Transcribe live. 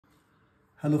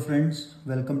Hello friends,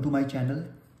 welcome to my channel.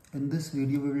 In this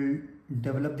video we will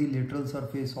develop the lateral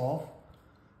surface of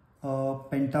a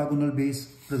pentagonal base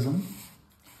prism.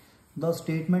 The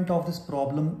statement of this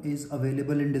problem is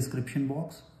available in description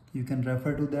box. You can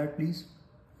refer to that please.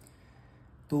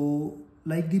 So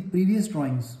like the previous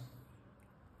drawings,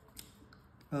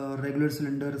 regular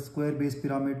cylinder, square base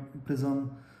pyramid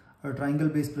prism, a triangle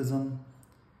base prism.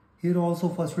 Here also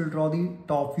first we'll draw the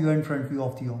top view and front view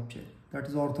of the object. That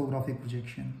is orthographic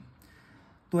projection.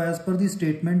 So as per the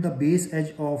statement, the base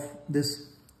edge of this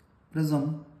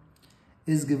prism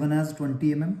is given as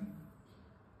 20 mm.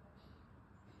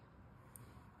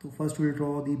 So first we'll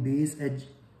draw the base edge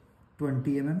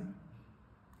 20 mm.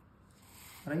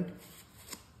 Right?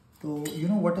 So you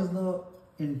know what is the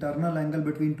internal angle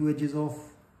between two edges of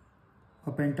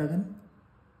a pentagon?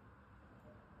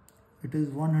 It is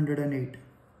 108.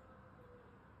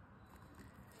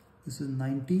 This is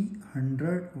 90,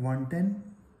 100, 110,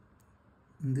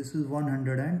 and this is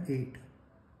 108.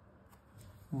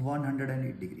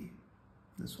 108 degree,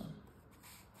 this one.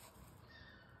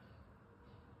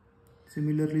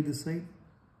 Similarly this side.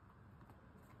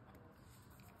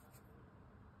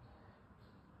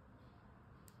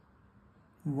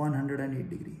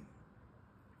 (108°),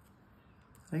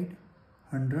 right?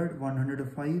 100,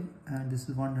 105, and this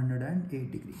is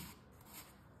 108°.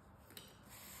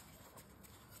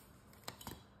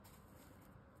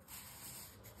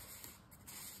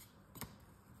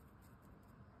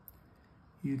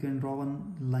 You can draw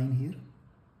one line here.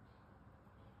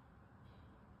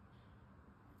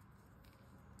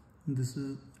 This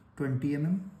is 20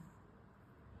 mm.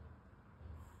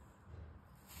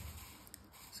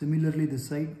 Similarly this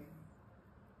side,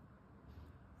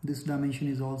 this dimension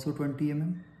is also 20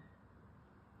 mm.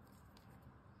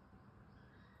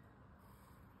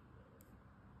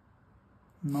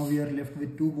 Now we are left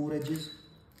with two more edges.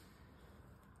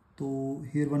 So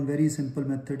here one very simple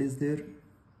method is there.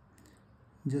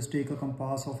 Just take a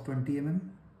compass of 20 mm,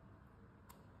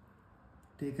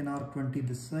 take an arc 20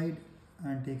 this side,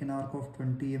 and take an arc of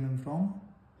 20 mm from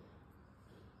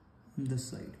this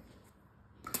side.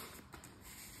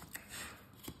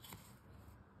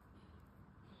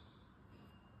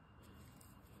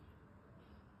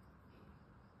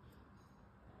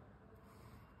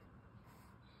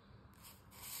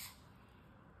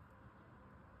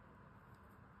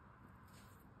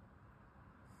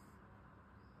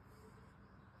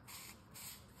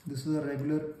 This is a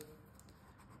regular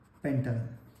pentagon.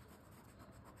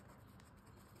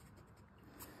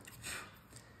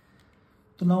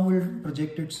 So now we'll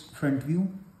project its front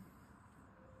view.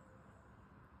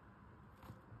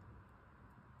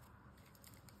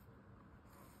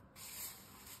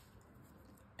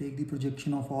 Take the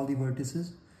projection of all the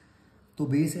vertices. So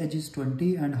base edge is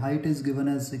 20 and height is given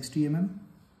as 60 mm.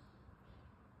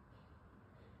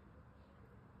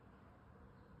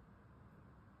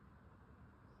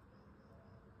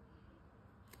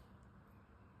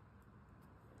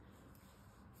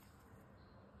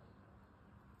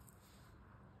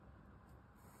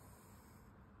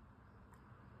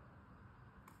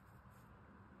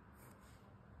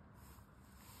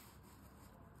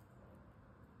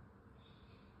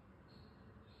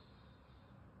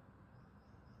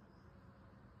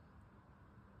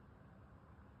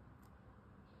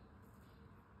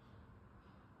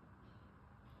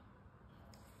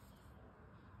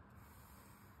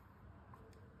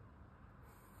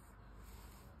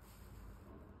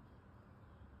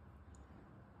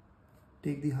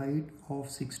 Take the height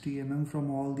of 60 mm from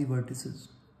all the vertices.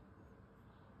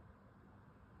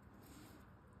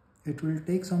 It will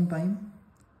take some time,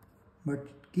 but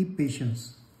keep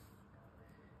patience.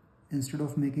 Instead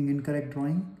of making incorrect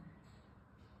drawing,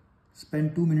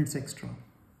 spend 2 minutes extra.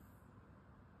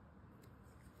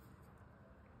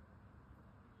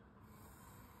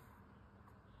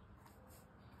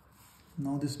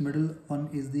 Now this middle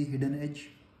one is the hidden edge.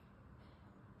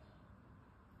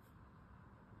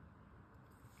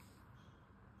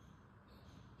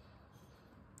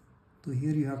 So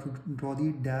here you have to draw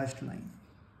the dashed line.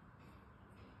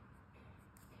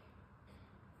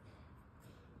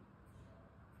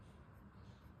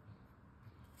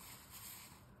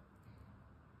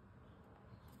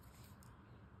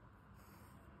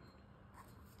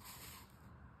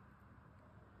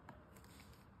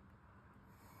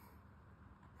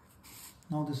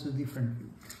 Now this is the front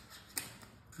view.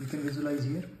 You can visualize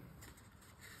here.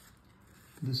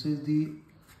 This is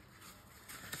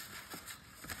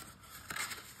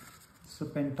a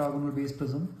pentagonal base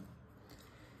prism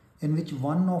in which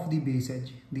one of the base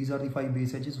edge, these are the 5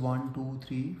 base edges, 1, 2,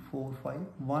 3, 4, 5.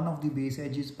 One of the base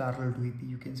edge is parallel to AP,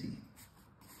 you can see.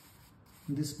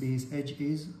 this base edge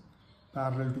is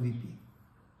parallel to VP,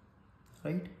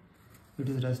 right? It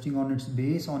is resting on its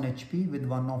base on HP with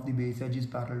one of the base edges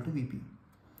parallel to VP.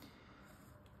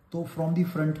 So from the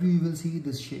front view, you will see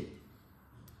this shape.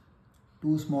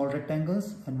 Two small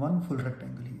rectangles and one full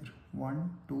rectangle here. 1,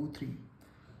 2, 3.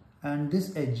 And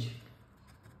this edge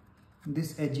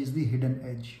is the hidden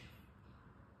edge.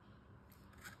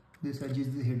 This edge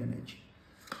is the hidden edge.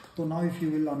 So now if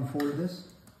you will unfold this,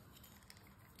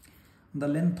 the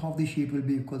length of the sheet will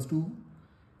be equals to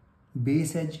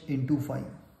base edge into 5,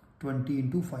 20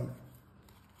 into 5.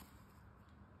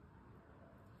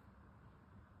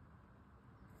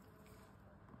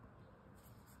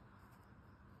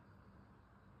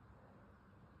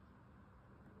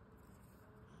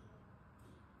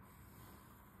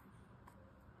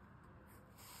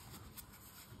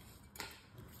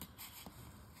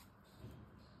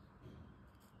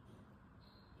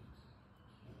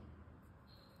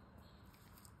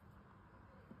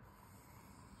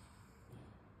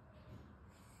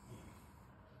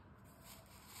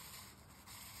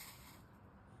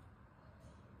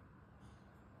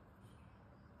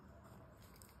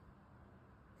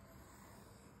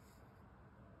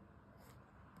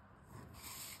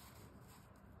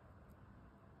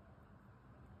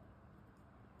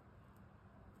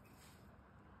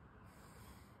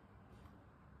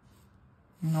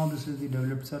 Now this is the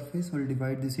developed surface. We'll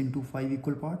divide this into 5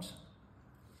 equal parts,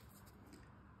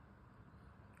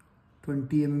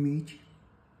 20 mm each.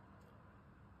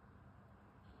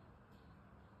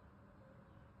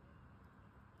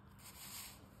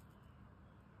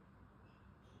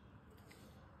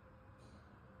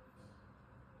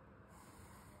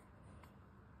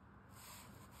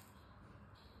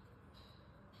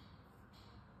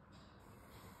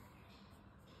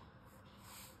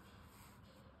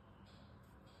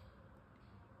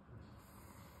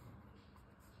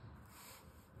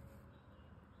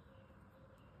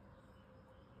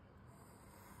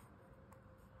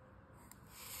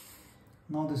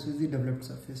 Now this is the developed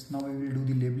surface. Now we will do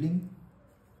the labeling.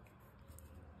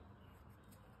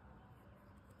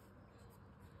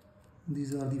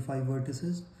 These are the 5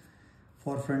 vertices.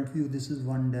 For front view, this is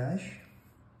 1 dash.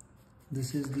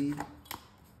 This is the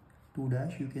 2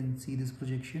 dash. You can see this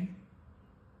projection.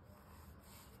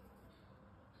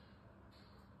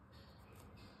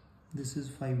 This is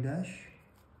 5 dash.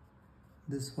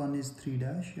 This one is 3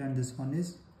 dash and this one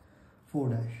is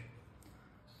 4 dash.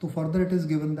 So further it is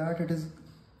given that it is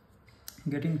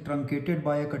getting truncated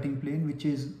by a cutting plane which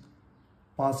is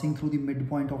passing through the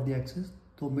midpoint of the axis.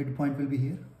 So midpoint will be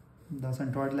here. The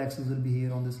centroidal axis will be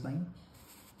here on this line.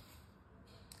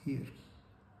 Here.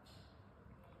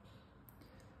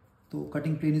 So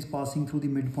cutting plane is passing through the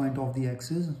midpoint of the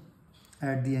axis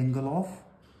at the angle of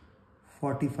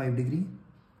 45 degree.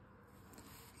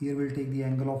 Here we'll take the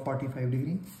angle of 45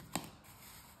 degree.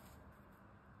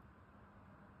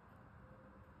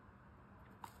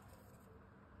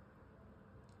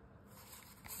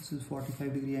 This is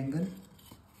 45 degree angle.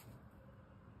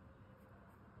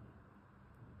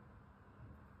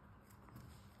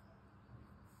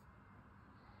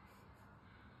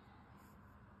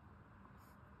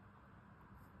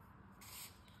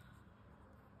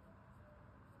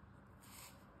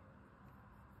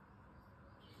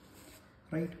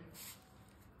 Right?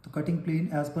 The cutting plane,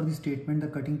 as per the statement, the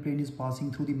cutting plane is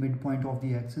passing through the midpoint of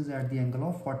the axis at the angle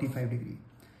of 45 degree.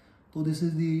 So this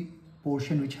is the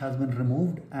portion which has been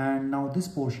removed and now this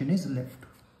portion is left.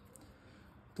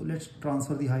 So let's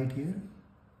transfer the height here.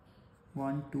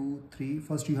 1, 2, 3.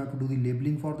 First you have to do the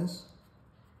labeling for this.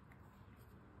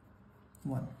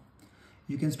 1.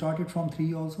 You can start it from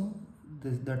 3 also.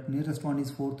 That nearest one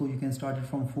is 4, so you can start it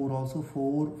from 4 also.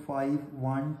 4, 5,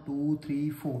 1, 2, 3,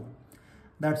 4.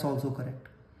 That's also correct.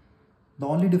 The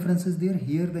only difference is there,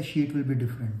 here the sheet will be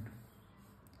different.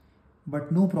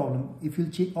 But no problem. If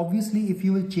you obviously if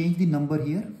you will change the number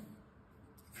here,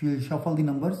 if you will shuffle the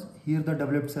numbers, here the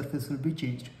developed surface will be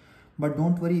changed. But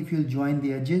don't worry, if you will join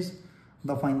the edges,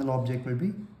 the final object will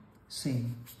be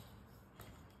same.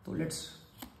 So let's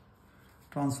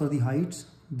transfer the heights.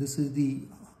 This is the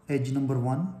edge number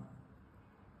 1.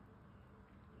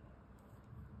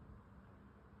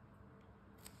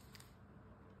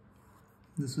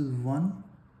 This is 1.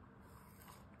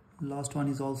 Last one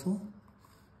is also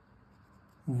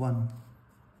 1.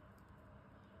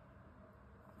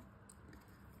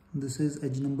 This is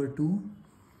edge number 2.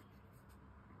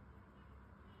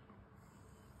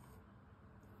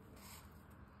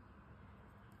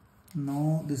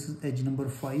 Now this is edge number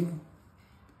 5,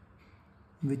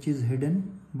 which is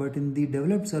hidden, but in the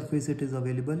developed surface it is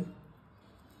available.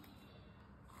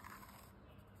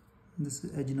 This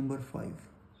is edge number 5.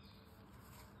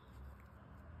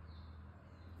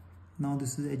 Now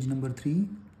this is edge number 3.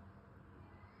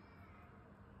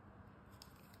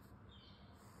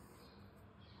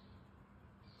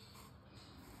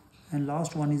 And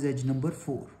last one is edge number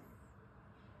 4.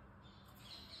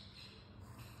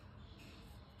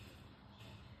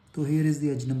 So here is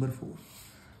the edge number 4.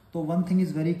 So one thing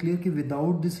is very clear, that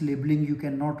without this labeling you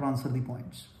cannot transfer the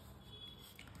points.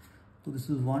 So this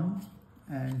is 1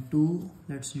 and 2.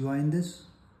 Let's join this.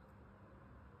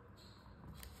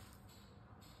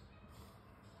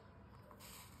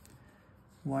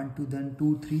 One, two, then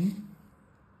 2, 3.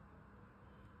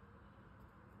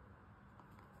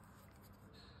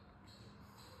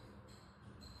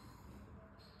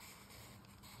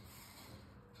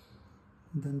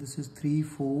 Then this is 3,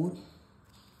 4.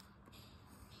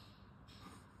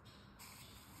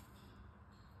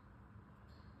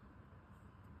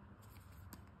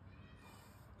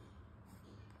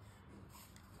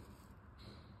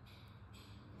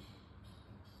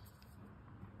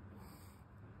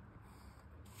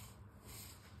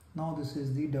 Now this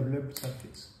is the developed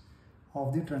surface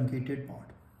of the truncated part.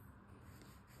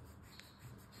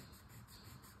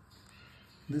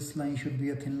 This line should be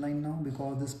a thin line now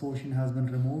because this portion has been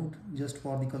removed. Just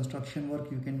for the construction work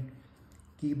you can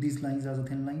keep these lines as a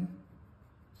thin line.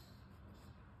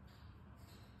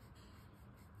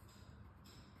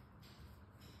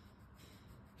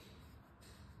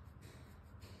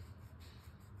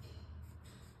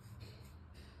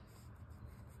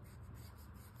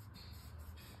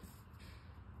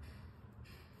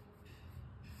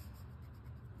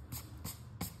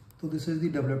 So this is the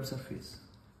developed surface,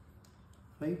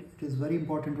 right? It is very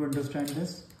important to understand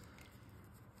this.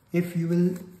 If you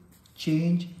will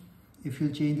change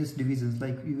this divisions,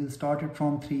 like you will start it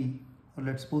from 3 or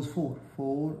let's suppose 4,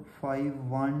 4, 5,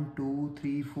 1, 2,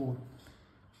 3, 4.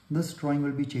 This drawing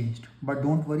will be changed, but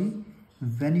don't worry,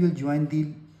 when you will join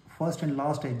the first and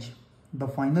last edge, the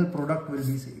final product will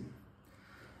be same.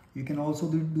 You can also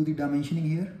do the dimensioning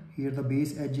here. Here the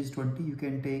base edge is 20. You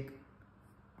can take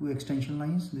 2 extension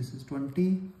lines. This is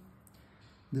 20.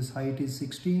 This height is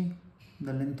 60.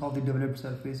 The length of the developed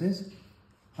surface is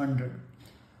 100.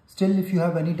 Still, if you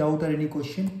have any doubt or any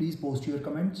question, please post your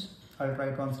comments. I'll try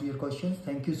to answer your questions.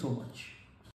 Thank you so much.